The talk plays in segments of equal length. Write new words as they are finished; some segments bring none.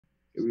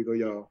Here we go,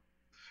 y'all.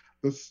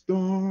 The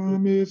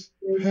storm is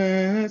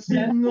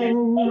passing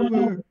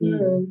over.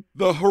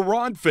 The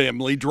Harrod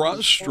family The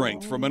draws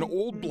strength from an storm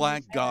old is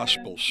black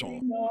gospel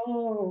song.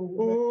 passing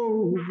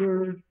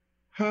over.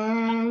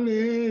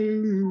 Hallelujah.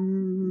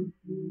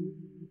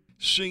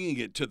 Singing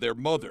it to their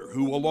mother,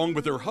 who, along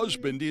with her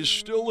husband, is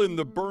still in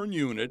the burn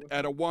unit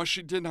at a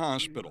Washington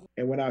hospital.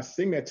 And when I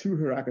sing that to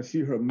her, I can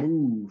see her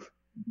move,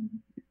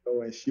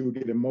 and she would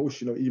get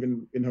emotional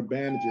even in her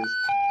bandages.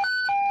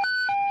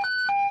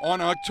 On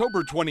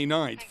October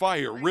 29th,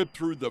 fire ripped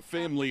through the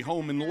family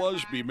home in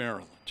Lusby,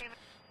 Maryland.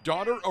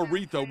 Daughter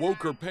Aretha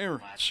woke her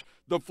parents.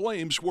 The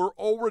flames were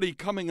already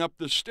coming up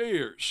the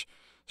stairs,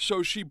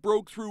 so she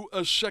broke through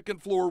a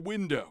second-floor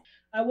window.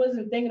 I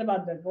wasn't thinking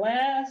about the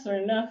glass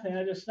or nothing.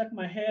 I just stuck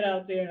my head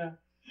out there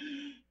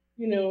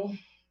and,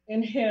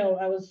 inhaled.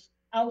 I was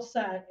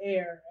outside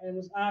air and it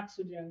was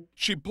oxygen.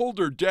 She pulled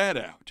her dad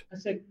out. I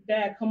said,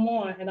 Dad, come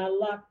on. And I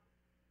locked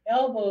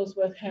elbows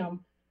with him,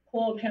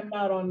 pulled him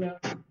out on the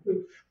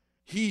roof.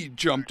 He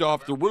jumped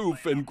off the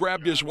roof and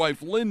grabbed his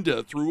wife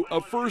Linda through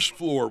a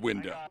first-floor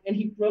window. And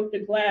he broke the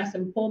glass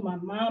and pulled my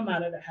mom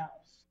out of the house.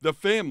 The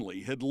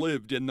family had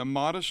lived in the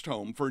modest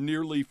home for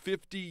nearly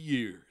 50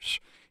 years.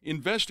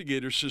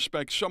 Investigators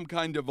suspect some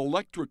kind of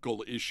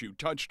electrical issue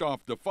touched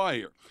off the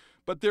fire,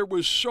 but there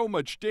was so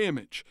much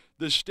damage,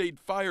 the state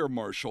fire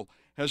marshal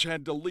has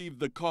had to leave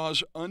the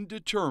cause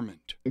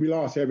undetermined. We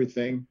lost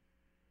everything.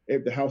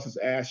 The house is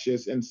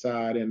ashes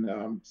inside,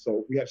 and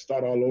so we had to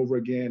start all over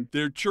again.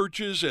 Their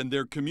churches and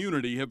their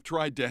community have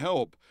tried to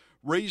help,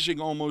 raising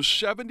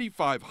almost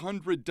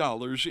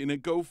 $7,500 in a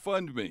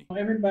GoFundMe.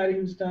 Everybody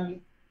who's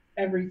done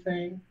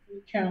everything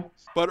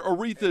counts. But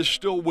Aretha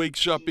still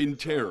wakes up in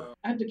terror.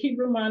 I have to keep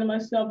reminding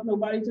myself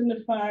nobody's in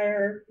the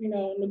fire,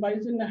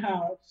 nobody's in the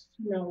house.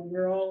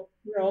 We're all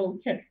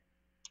okay.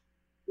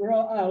 We're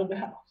all out of the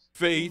house.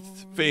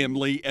 Faith,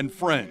 family, and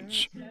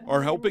friends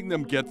are helping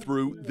them get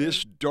through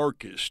this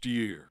darkest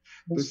year.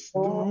 The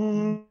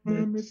storm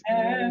is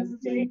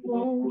passing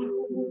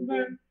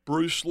over.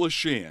 Bruce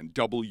LaShan,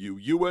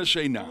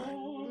 WUSA 9.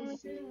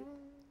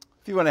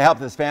 If you want to help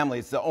this family,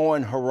 it's the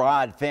Owen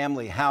Harrod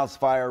Family House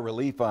Fire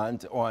Relief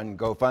Fund on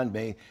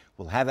GoFundMe.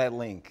 We'll have that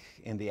link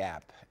in the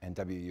app and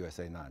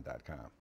WUSA9.com.